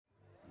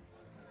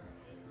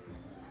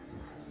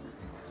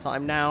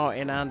Time now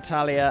in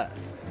Antalya,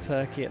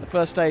 Turkey, at the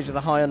first stage of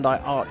the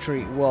Hyundai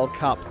Archery World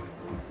Cup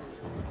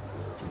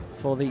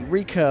for the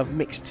Recurve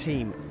mixed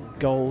team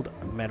gold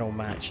medal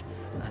match.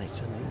 And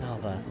it's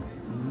another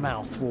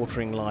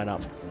mouth-watering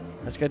lineup.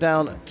 Let's go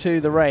down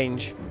to the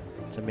range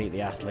to meet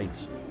the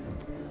athletes.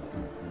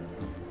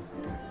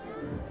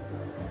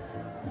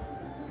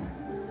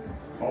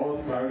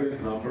 On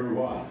target number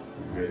 1,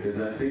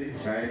 representing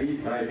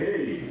Chinese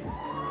Taipei,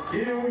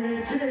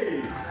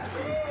 USA.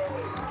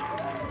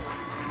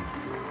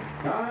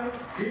 Han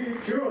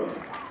Ji-chun.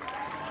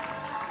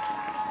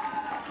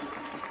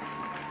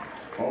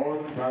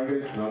 On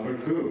target number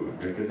 2,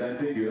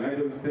 representing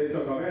United States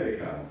of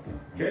America,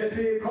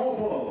 Casey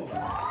Koppel.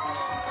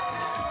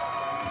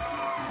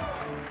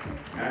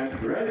 And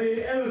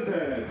Brady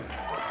Ellison.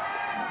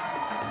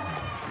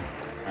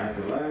 And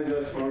the line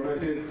judge for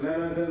match is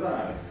Clarence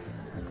Cesar.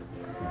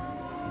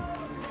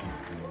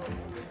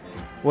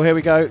 Well, here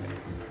we go.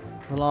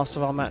 The last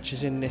of our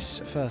matches in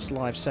this first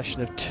live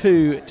session of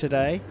 2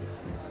 today.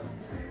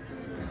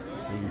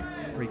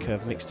 The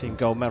Recurve mixed team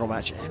gold medal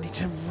match, and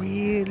it's a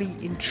really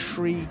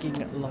intriguing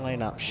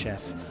lineup,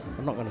 Chef.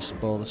 I'm not going to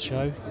spoil the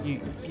show.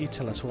 You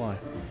tell us why.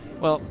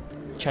 Well,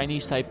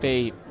 Chinese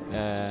Taipei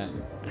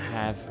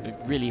have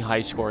really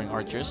high-scoring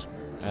archers.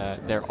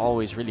 They're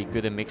always really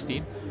good in mixed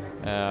team.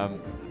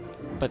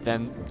 But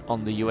then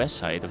on the US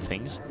side of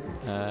things,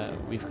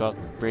 we've got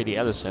Brady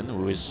Ellison,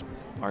 who is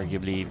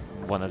arguably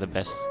one of the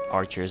best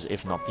archers,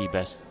 if not the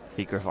best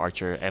recurve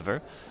archer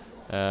ever,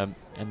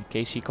 and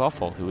Casey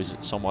Koppel, who is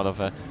somewhat of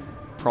a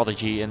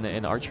prodigy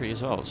in archery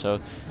as well. So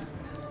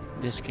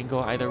this can go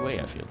either way,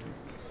 I feel.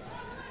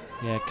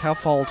 Yeah,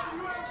 Koppel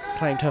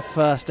claimed her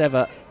first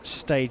ever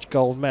stage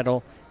gold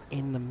medal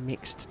in the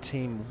mixed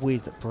team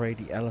with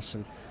Brady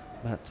Ellison,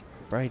 but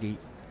Brady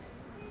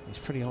is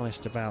pretty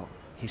honest about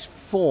his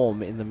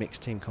form in the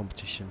mixed team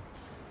competition.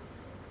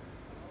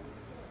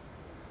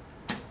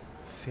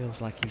 Feels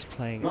like he's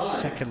playing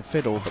second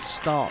fiddle, but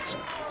starts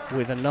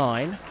with a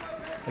 9,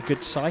 a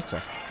good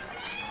sighter.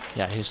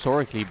 Yeah,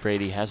 historically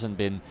Brady hasn't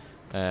been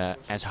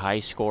as high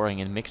scoring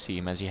in mixed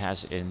team as he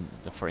has in,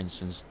 for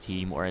instance,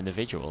 team or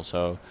individual.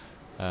 So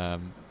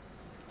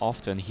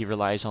often he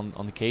relies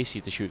on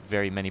Casey to shoot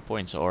very many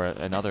points, or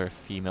another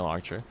female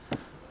archer.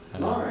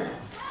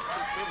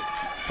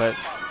 But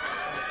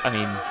I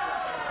mean,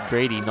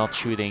 Brady not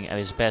shooting at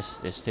his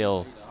best is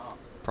still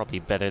probably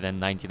better than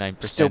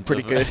 99%. Still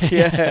pretty good,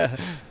 yeah.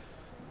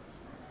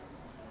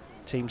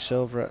 Team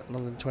silver at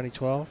London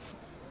 2012.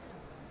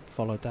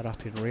 Followed that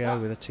up in Rio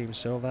with a team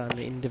silver and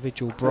the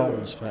individual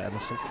bronze for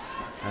Ellison.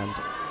 And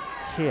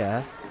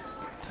here,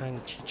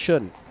 Han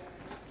Ji-chun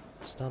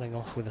starting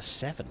off with a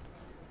 7.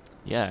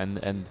 Yeah,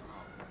 and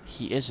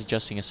he is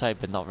adjusting his sight,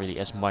 but not really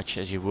as much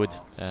as you would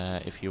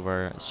if you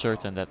were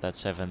certain that that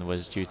 7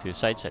 was due to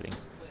sight setting.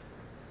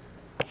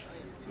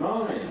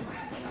 9.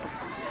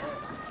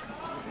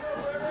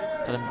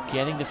 But I'm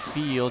getting the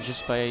feel,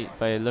 just by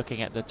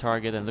looking at the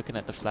target and looking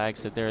at the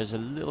flags, that there is a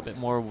little bit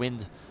more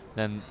wind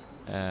than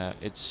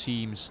it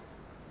seems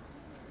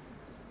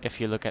if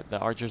you look at the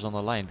archers on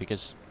the line,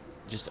 because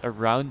just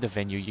around the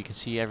venue you can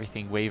see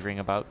everything wavering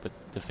about, but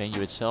the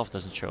venue itself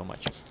doesn't show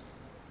much.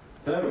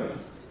 7.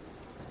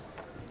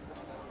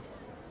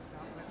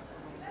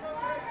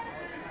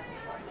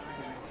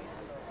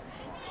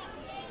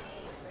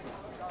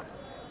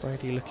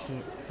 Brady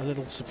looking a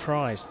little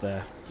surprised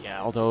there.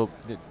 Yeah, although,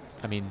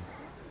 I mean,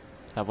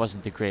 that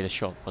wasn't the greatest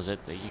shot, was it?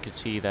 You could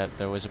see that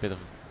there was a bit of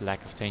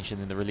lack of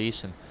tension in the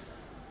release and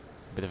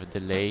a bit of a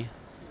delay.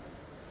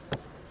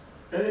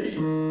 8.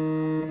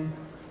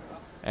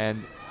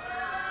 And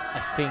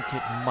I think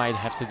it might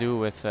have to do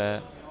with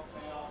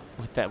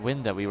that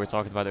wind that we were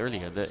talking about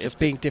earlier. So if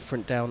being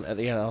different down at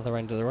the other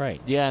end of the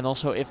range. Yeah, and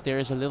also if there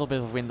is a little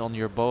bit of wind on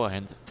your bow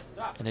end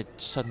and it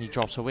suddenly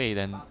drops away,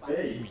 then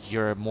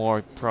you're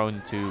more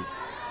prone to,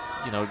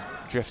 you know,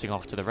 drifting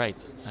off to the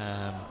right.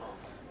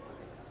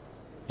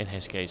 In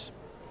his case.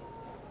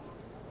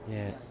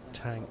 Yeah,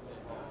 Tang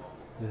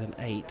with an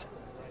 8.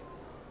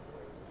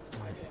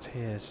 It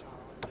appears,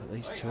 at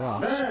least to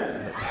us,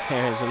 that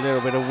there's a little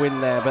bit of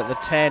wind there, but the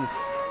 10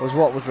 was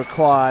what was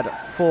required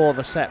for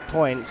the set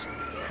points,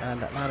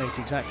 and that is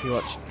exactly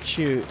what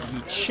Chu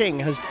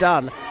Yiqing has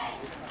done.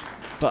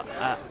 But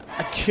a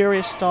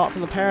curious start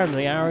from the pair, and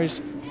the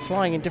arrows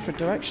flying in different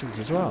directions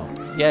as well.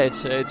 Yeah,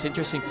 it's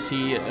interesting to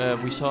see.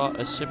 We saw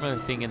a similar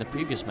thing in the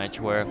previous match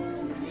where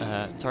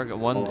target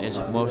 1 is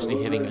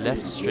mostly hitting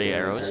left stray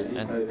arrows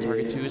and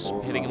target 2 is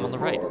hitting him on the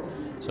right.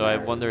 So I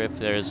wonder if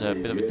there's a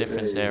bit of a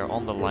difference there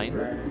on the line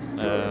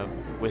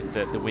with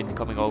the wind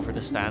coming over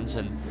the stands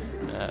and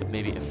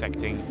maybe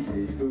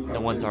affecting the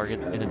one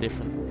target in a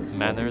different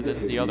manner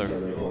than the other.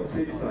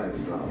 6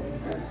 times now.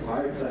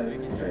 5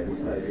 times Chinese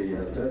Taipei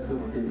has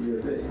tested in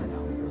USA.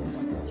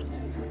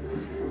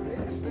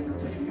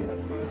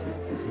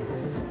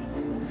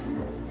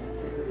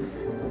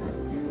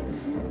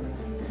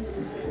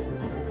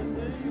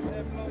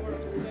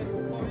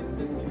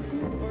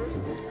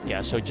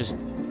 Yeah, so just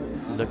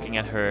looking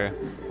at her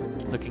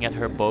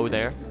bow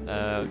there,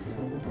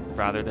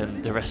 rather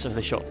than the rest of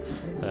the shot.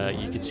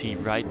 You could see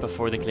right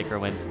before the clicker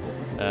went,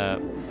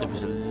 there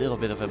was a little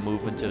bit of a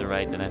movement to the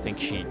right, and I think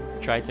she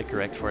tried to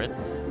correct for it,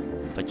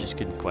 but just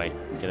couldn't quite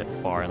get it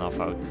far enough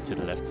out to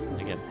the left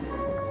again.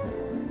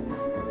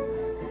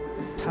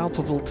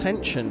 Palpable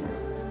tension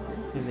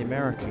in the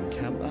American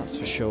camp, that's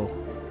for sure.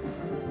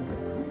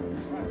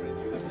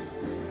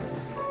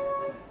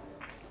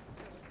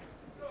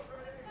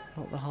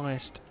 Not the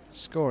highest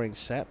scoring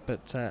set, but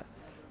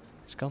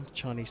it's gone to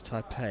Chinese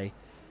Taipei.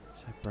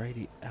 So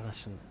Brady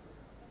Ellison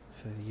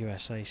for the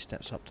USA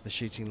steps up to the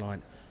shooting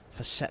line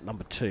for set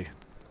number 2.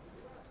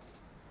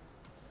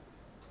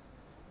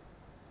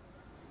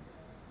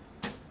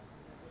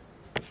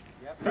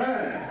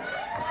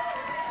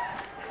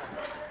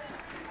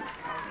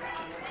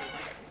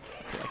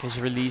 Like his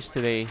release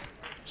today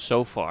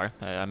so far,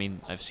 I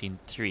mean, I've seen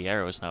 3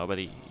 arrows now, but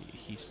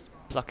he's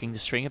plucking the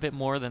string a bit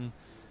more than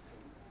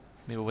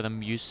maybe what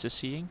I'm used to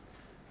seeing.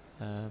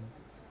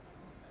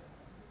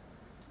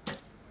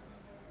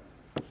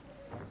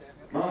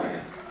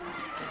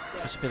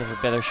 It's a bit of a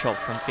better shot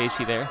from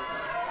Casey there.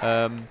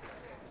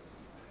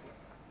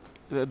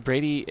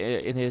 Brady,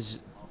 in his,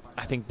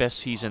 I think, best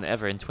season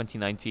ever in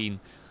 2019,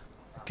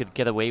 could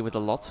get away with a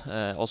lot.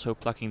 Also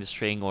plucking the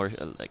string or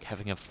like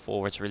having a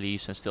forwards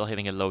release and still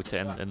hitting a low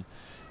 10. And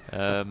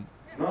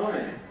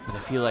but I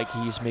feel like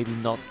he's maybe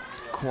not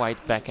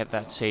quite back at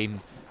that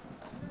same,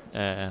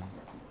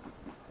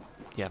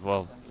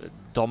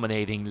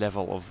 dominating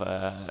level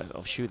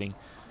of shooting,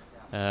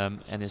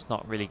 and is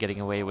not really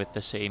getting away with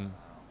the same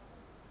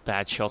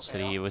bad shots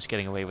that he was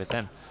getting away with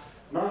then.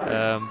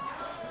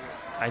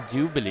 I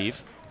do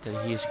believe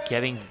that he is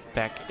getting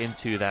back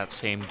into that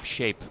same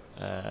shape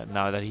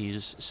now that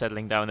he's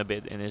settling down a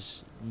bit in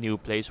his new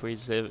place where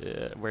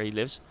he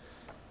lives.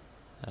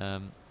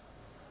 So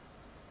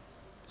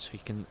he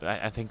can.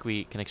 I think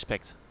we can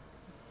expect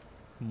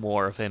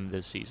more of him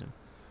this season.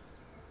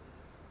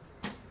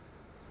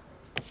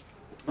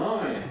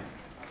 9.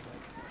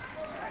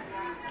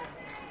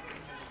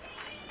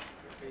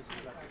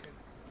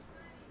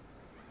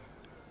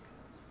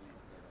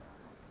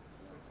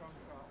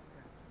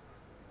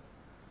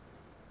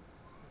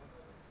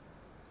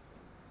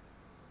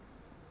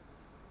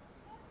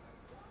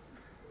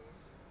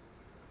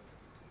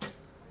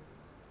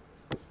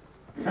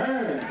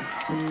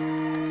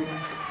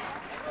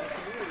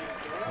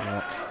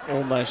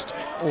 Almost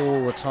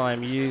all the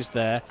time used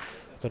there,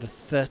 but a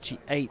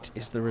 38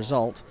 is the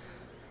result.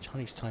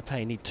 Chinese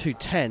Taipei need 2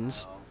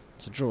 10s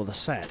to draw the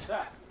set.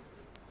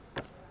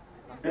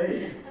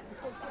 8.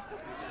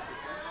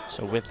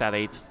 So with that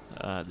 8,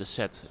 the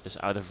set is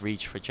out of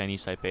reach for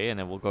Chinese Taipei, and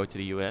then we'll go to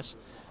the US,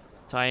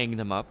 tying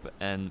them up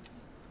and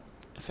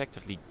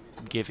effectively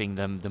giving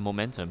them the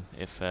momentum,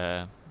 if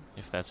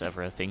that's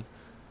ever a thing.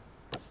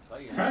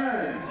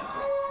 10.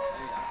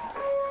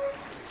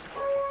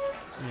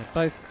 Yeah,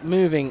 both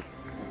moving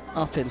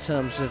up in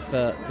terms of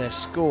their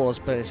scores,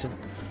 but it's a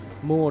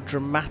more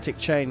dramatic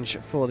change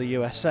for the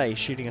USA,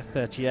 shooting a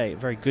 38,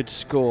 very good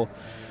score.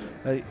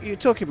 You're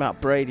talking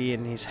about Brady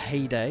in his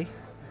heyday,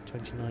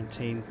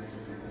 2019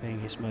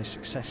 being his most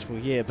successful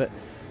year, but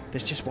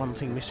there's just one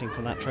thing missing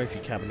from that trophy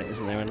cabinet,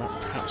 isn't there? And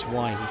that's perhaps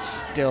why he's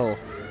still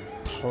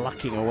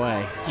plucking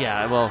away.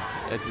 Yeah, well,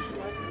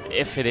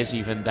 if it is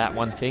even that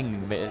one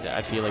thing,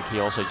 I feel like he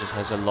also just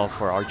has a love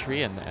for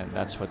archery, and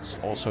that's what's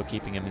also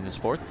keeping him in the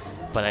sport.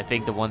 But I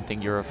think the one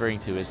thing you're referring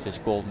to is this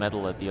gold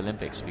medal at the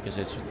Olympics, because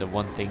it's the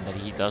one thing that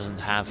he doesn't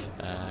have.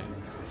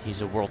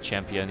 He's a world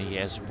champion, he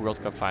has World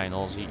Cup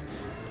finals, he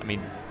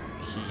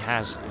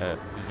has a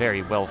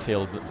very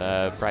well-filled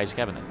prize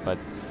cabinet, but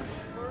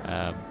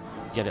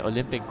yeah, the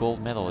Olympic gold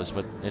medal is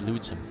what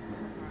eludes him.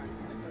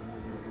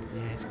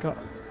 Yeah, he's got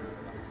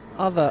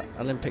other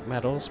Olympic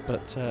medals,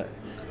 but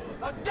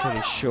I'm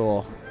pretty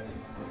sure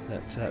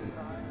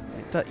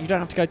that you don't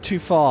have to go too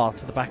far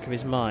to the back of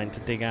his mind to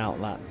dig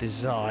out that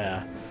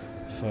desire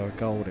for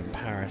gold in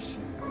Paris.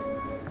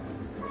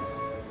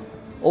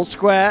 All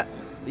square,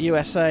 the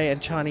USA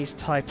and Chinese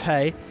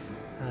Taipei,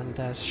 and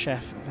as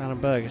Chef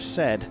Vandenberg has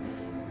said,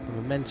 the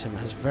momentum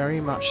has very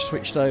much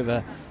switched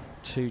over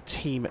to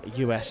Team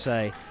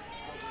USA.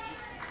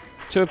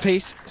 2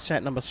 apiece,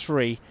 set number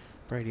 3,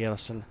 Brady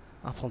Ellison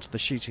up onto the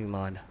shooting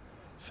line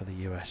for the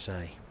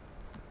USA.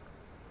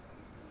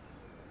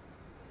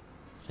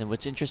 And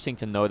what's interesting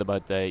to note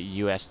about the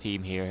US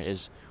team here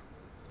is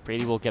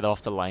Brady will get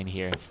off the line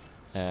here,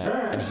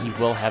 and he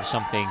will have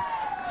something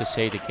to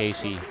say to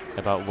Casey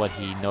about what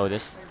he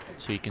noticed.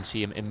 So you can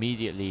see him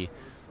immediately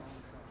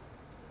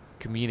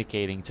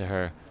communicating to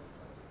her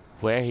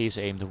where he's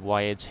aimed,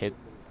 why it's hit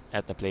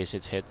at the place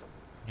it's hit,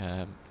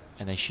 and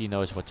then she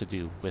knows what to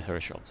do with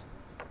her shot.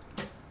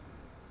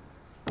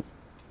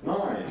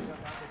 9.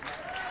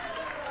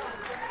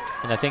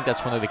 And I think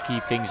that's one of the key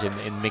things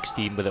in mixed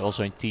team, but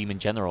also in team in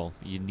general.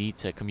 You need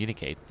to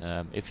communicate.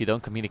 If you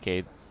don't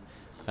communicate,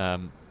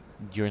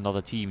 you're not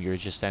a team. You're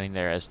just standing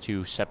there as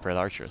 2 separate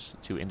archers,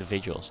 2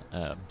 individuals.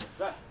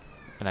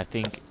 And I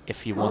think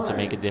if you want to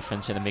make a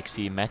difference in a mixed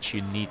team match,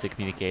 you need to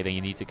communicate, and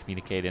you need to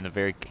communicate in a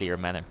very clear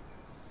manner.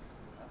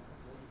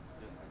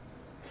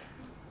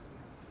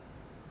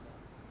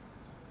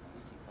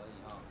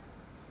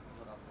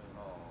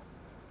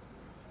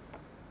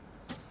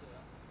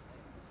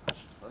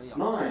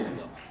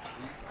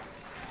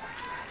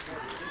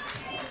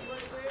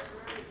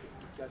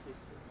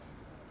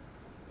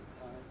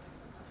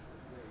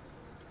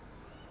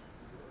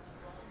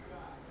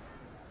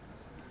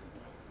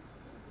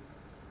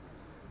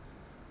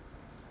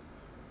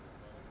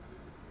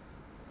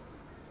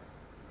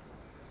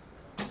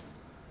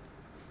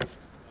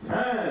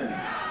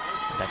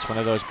 That's one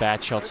of those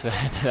bad shots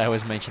that I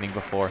was mentioning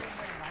before,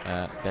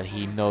 that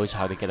he knows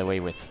how to get away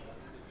with.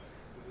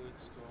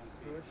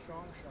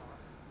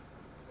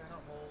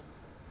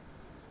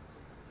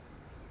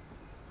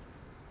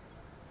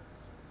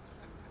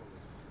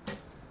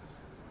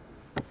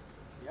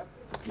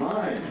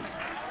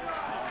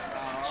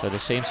 So the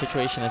same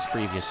situation as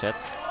previous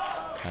set.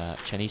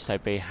 Chinese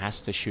Taipei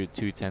has to shoot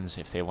 2 10s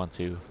if they want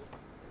to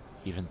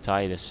even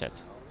tie this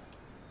set.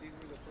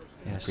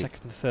 Yeah,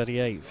 second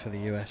 38 for the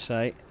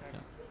USA. Yeah.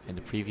 In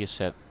the previous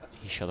set,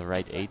 he shot a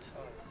right 8.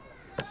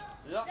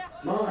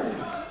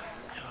 Now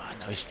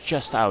he's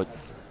just out,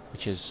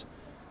 which is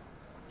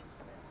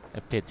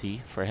a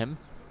pity for him.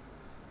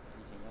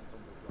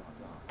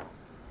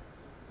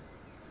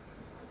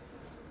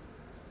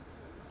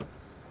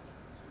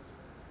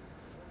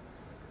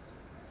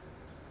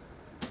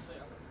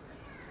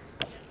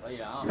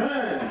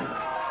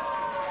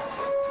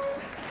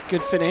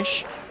 Good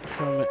finish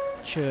from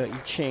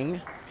Ching,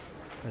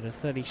 but a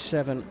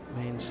 37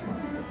 means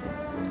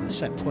the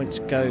set points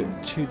go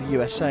to the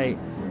USA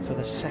for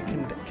the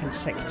second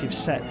consecutive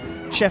set.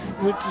 Chef,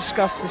 we've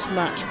discussed this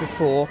match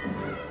before,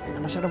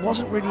 and I said I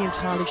wasn't really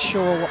entirely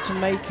sure what to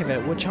make of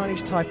it. Were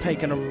Chinese Taipei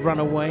going to run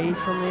away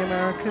from the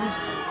Americans?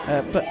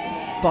 But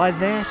by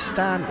their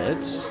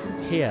standards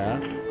here,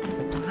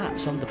 they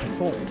perhaps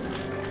underperformed.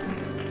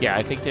 Yeah,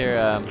 I think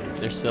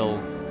they're still,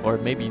 or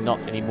maybe not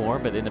anymore,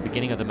 but in the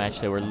beginning of the match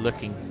they were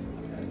looking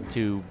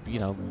to, you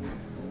know,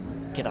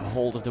 get a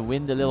hold of the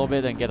wind a little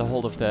bit and get a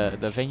hold of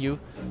the venue.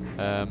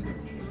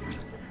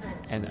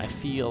 And I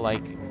feel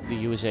like the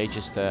USA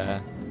just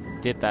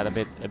did that a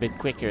bit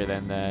quicker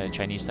than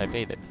Chinese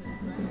Taipei did.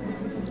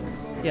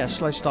 Yeah,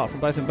 slow start from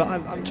both of them, but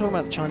I'm talking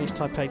about the Chinese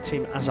Taipei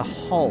team as a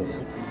whole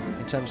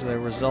in terms of their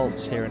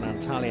results here in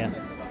Antalya.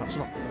 Perhaps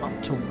not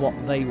up to what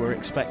they were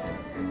expecting.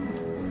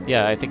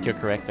 Yeah, I think you're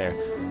correct there.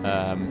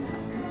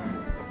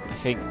 I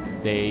think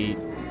they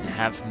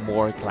have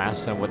more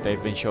class than what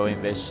they've been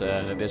showing this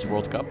this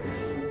World Cup,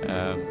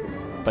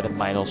 but it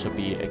might also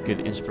be a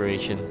good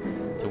inspiration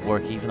to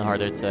work even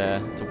harder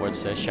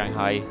towards the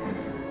Shanghai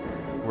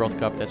World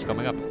Cup that's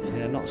coming up.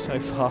 Yeah, not so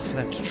far for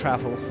them to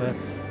travel for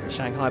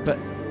Shanghai, but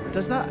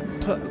does that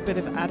put a bit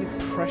of added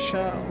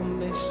pressure on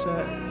this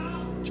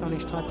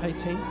Chinese Taipei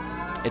team?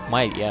 It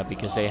might, yeah,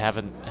 because they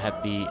haven't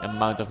had the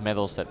amount of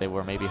medals that they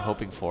were maybe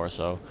hoping for,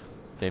 so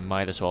they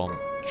might as well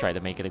try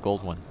to make it a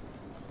gold one.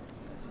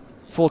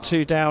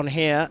 4-2 down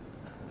here,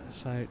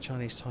 so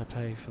Chinese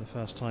Taipei for the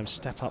first time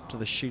step up to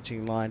the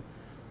shooting line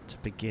to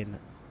begin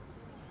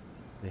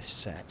this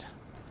set.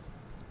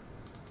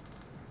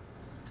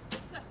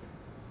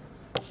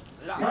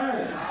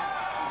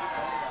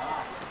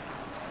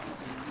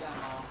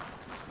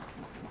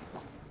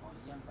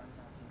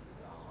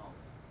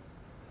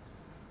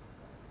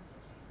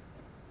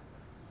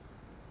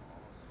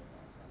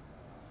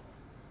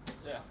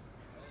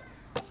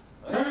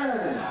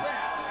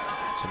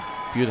 It's a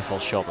beautiful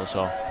shot as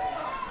well.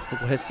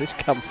 Where's this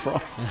come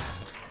from?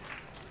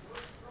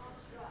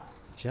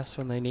 Just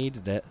when they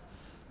needed it,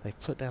 they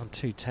put down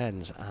 2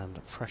 10s and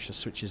pressure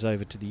switches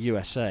over to the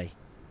USA.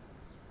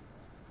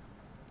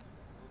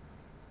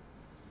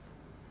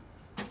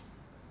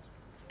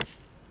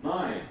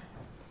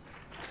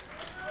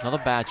 Not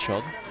a bad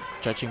shot,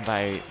 judging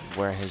by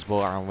where his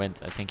bow arm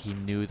went. I think he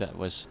knew that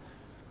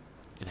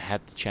it had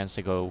the chance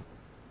to go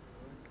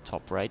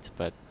top right,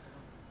 but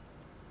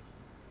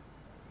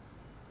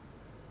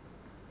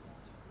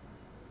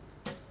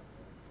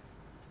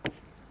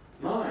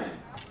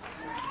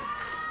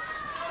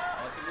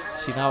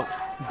see, now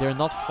they're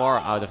not far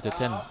out of the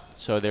 10,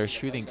 so they're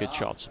shooting good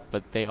shots,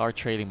 but they are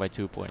trailing by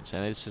 2 points,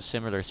 and it's a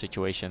similar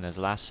situation as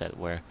last set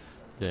where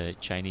the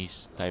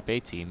Chinese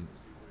Taipei team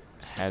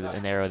had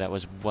an arrow that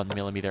was 1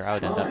 millimeter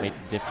out, and that made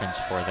the difference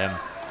for them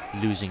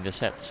losing the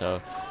set.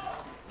 So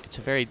it's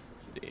a very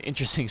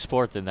interesting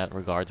sport in that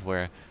regard,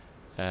 where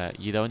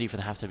you don't even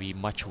have to be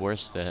much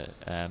worse to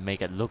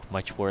make it look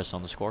much worse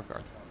on the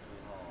scorecard.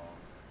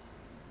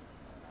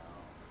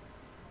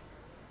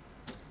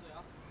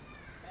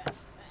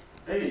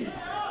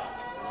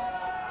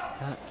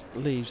 That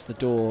leaves the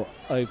door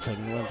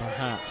open when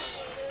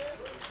perhaps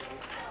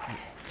it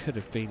could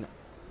have been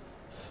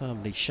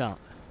firmly shut.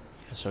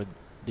 Yeah, so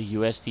the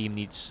US team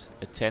needs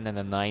a 10 and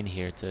a 9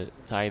 here to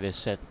tie this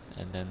set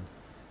and then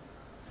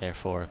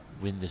therefore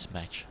win this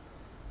match.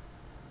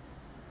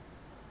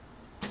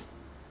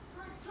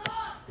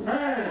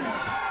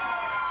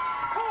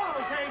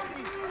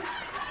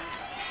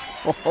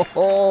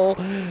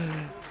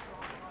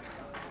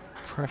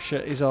 Pressure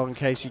is on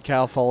Casey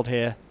Calfold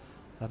here.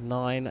 A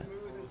 9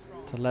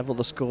 to level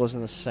the scores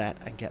in the set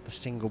and get the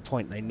single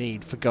point they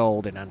need for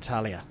gold in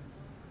Antalya.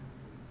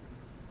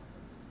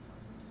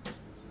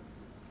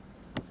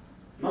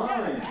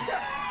 9.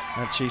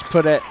 And she's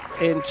put it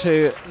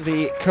into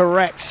the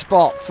correct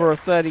spot for a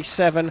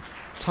 37,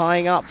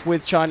 tying up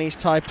with Chinese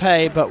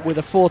Taipei, but with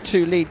a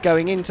 4-2 lead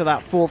going into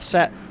that fourth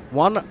set.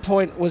 1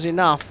 point was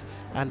enough,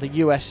 and the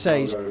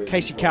USA's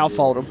Casey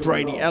Calfold and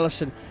Brady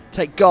Ellison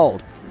take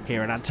gold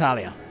here in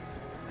Antalya.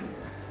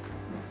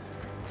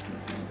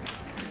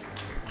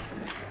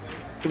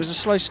 It was a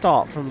slow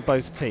start from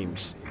both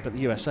teams, but the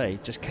USA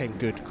just came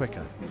good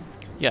quicker.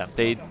 Yeah,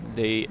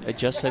 they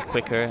adjusted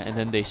quicker, and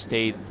then they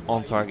stayed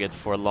on target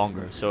for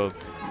longer. So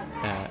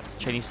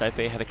Chinese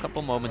Taipei had a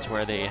couple moments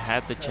where they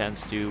had the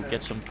chance to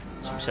get some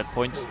set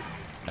points,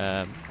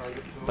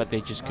 but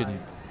they just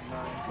couldn't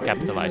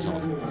capitalize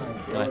on them.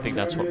 And I think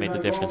that's what made the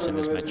difference in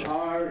this match.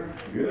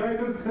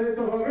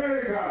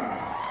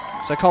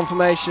 So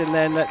confirmation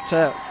then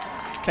that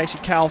Casey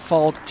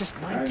Calfold, just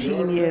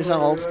 19 years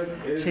old,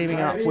 teaming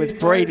up with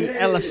Brady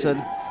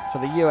Ellison for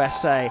the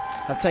USA,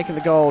 have taken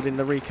the gold in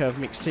the recurve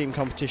mixed team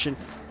competition.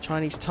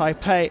 Chinese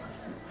Taipei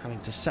having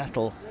to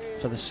settle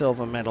for the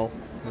silver medal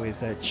with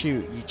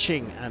Chu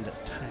Yiqing and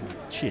Tang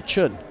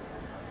Chiachun